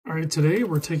All right, today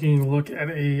we're taking a look at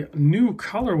a new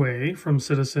colorway from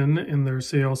Citizen in their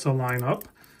TSUYOSA lineup.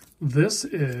 This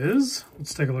is,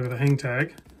 let's take a look at the hang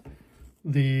tag,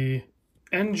 the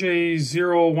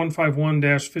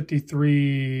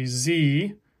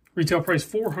NJ0151-53Z, retail price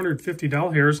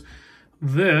 $450.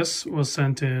 This was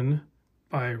sent in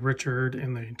by Richard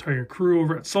and the entire crew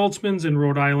over at Saltzmans in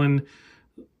Rhode Island.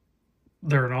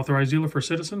 They're an authorized dealer for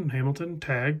Citizen, Hamilton,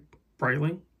 Tag,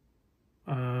 Breitling.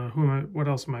 What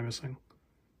else am I missing?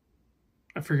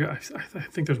 I forget. I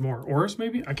think there's more. Oris,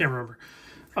 maybe? I can't remember.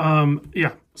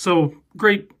 Yeah, so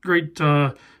great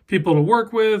people to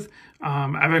work with.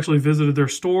 I've actually visited their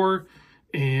store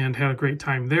and had a great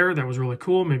time there. That was really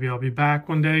cool. Maybe I'll be back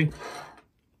one day.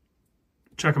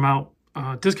 Check them out.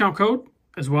 Discount code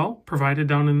as well, provided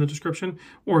down in the description.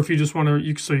 Or if you just want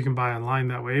to, so you can buy online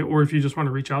that way. Or if you just want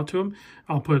to reach out to him,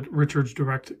 I'll put Richard's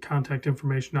direct contact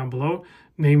information down below.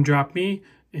 Name drop me,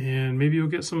 and maybe you'll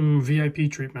get some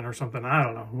VIP treatment or something. I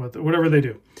don't know, whatever they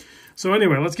do. So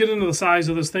anyway, let's get into the size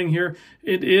of this thing here.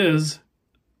 It is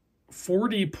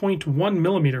 40.1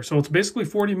 millimeter. So it's basically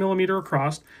 40 millimeter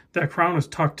across. That crown is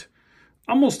tucked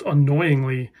almost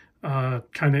annoyingly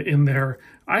kind of in there.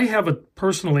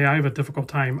 Personally, I have a difficult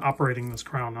time operating this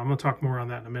crown. I'm going to talk more on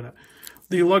that in a minute.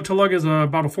 The lug to lug is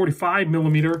about a 45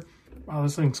 millimeter. Wow,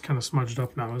 this thing's kind of smudged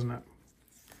up now, isn't it?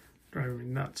 Driving me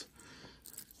nuts.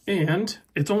 And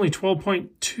it's only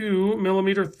 12.2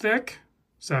 millimeter thick.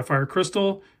 Sapphire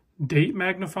crystal, date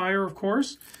magnifier, of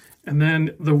course. And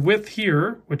then the width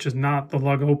here, which is not the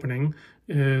lug opening,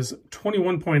 is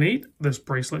 21.8. This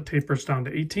bracelet tapers down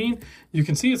to 18. You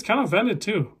can see it's kind of vented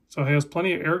too. So it has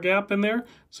plenty of air gap in there.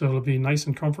 So it'll be nice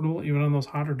and comfortable even on those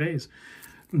hotter days.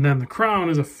 And then the crown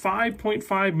is a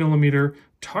 5.5 millimeter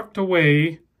tucked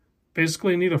away.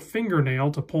 Basically need a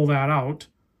fingernail to pull that out.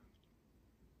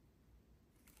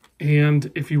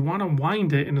 And if you want to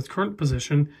wind it in its current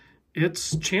position,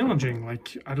 it's challenging. I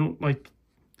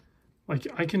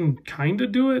can kind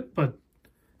of do it, but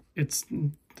it's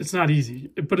not easy.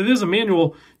 But it is a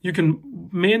manual. You can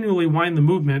manually wind the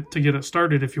movement to get it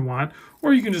started if you want,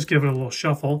 or you can just give it a little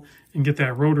shuffle and get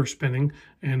that rotor spinning,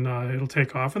 and it'll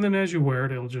take off. And then as you wear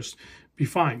it, it'll just be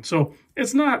fine. So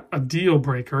it's not a deal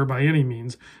breaker by any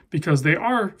means, because they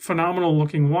are phenomenal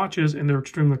looking watches and they're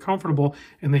extremely comfortable,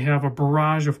 and they have a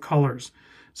barrage of colors.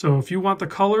 So if you want the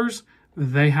colors,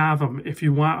 they have them. If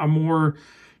you want a more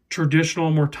traditional,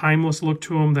 more timeless look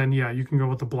to them, then yeah, you can go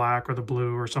with the black or the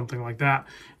blue or something like that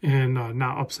and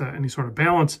not upset any sort of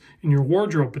balance in your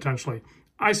wardrobe potentially.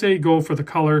 I say go for the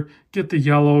color, get the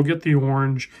yellow, get the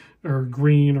orange or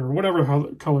green or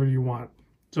whatever color you want.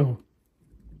 So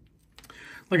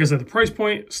like I said, the price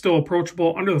point still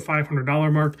approachable, under the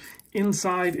 $500 mark.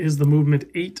 Inside is the movement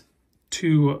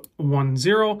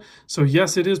 8210. So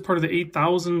yes, it is part of the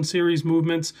 8000 series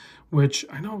movements, which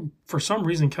I know for some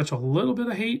reason catch a little bit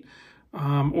of hate,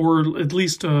 or at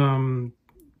least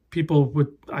people would,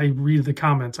 I read the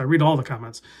comments, I read all the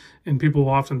comments, and people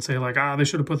will often say like, they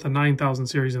should have put the 9000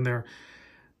 series in there.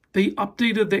 They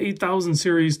updated the 8000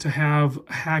 series to have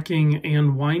hacking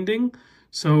and winding,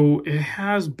 so it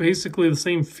has basically the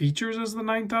same features as the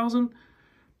 9000.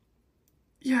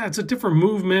 Yeah, it's a different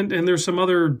movement, and there's some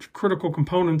other critical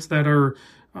components that are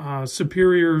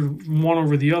superior one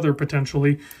over the other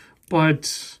potentially.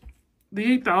 But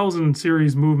the 8000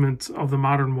 series movements of the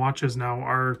modern watches now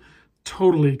are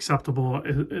totally acceptable,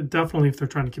 definitely if they're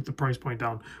trying to keep the price point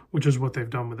down, which is what they've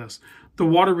done with this. The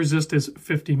water resist is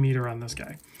 50 meter on this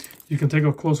guy. You can take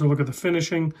a closer look at the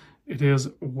finishing. It is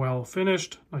well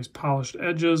finished, nice polished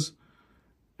edges.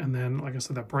 And then, like I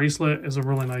said, that bracelet is a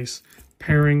really nice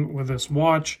pairing with this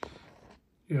watch.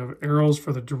 You have arrows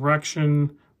for the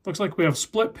direction. Looks like we have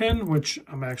split pin, which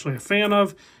I'm actually a fan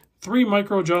of. 3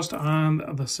 micro adjust on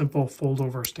the simple fold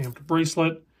over stamped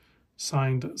bracelet,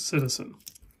 signed Citizen.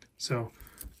 So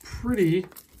pretty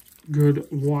good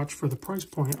watch for the price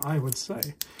point, I would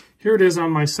say. Here it is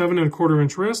on my 7¼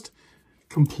 inch wrist.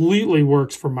 Completely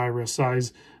works for my wrist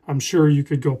size. I'm sure you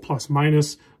could go plus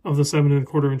minus of the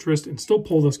 7¼ inch wrist and still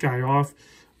pull this guy off,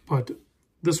 but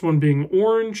this one being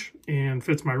orange and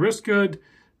fits my wrist good,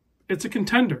 it's a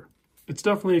contender. It's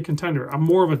definitely a contender. I'm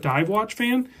more of a dive watch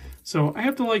fan, so I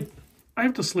have to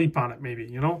sleep on it maybe,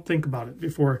 think about it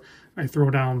before I throw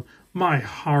down my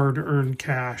hard-earned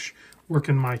cash,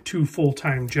 working my 2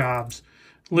 full-time jobs,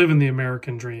 living the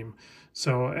American dream.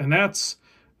 So, and that's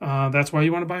why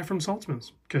you want to buy from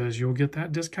Saltzmans, because you'll get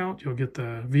that discount, you'll get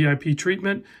the VIP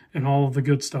treatment and all of the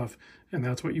good stuff. And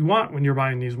that's what you want when you're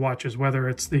buying these watches, whether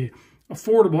it's the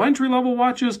affordable entry-level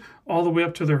watches all the way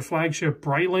up to their flagship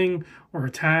Breitling or a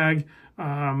Tag,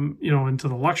 into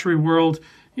the luxury world.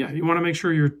 Yeah, you want to make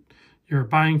sure you're you're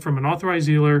buying from an authorized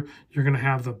dealer, you're going to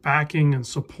have the backing and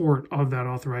support of that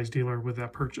authorized dealer with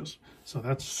that purchase. So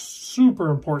that's super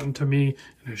important to me,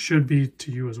 and it should be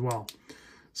to you as well.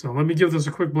 So let me give this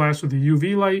a quick blast with the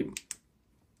UV light.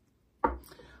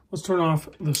 Let's turn off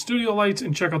the studio lights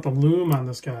and check out the lume on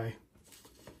this guy.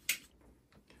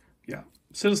 Yeah,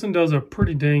 Citizen does a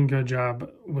pretty dang good job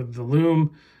with the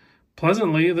lume.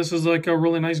 Pleasantly, this is like a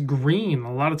really nice green.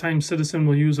 A lot of times Citizen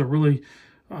will use a really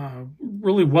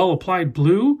well applied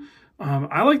blue.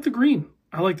 I like the green.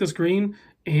 I like this green,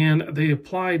 and they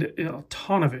applied a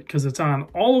ton of it because it's on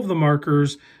all of the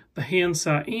markers, the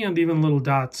handset, and even little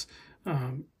dots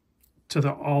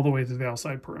all the way to the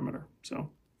outside perimeter. So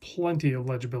plenty of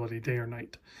legibility day or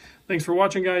night. Thanks for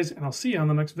watching, guys, and I'll see you on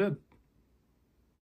the next vid.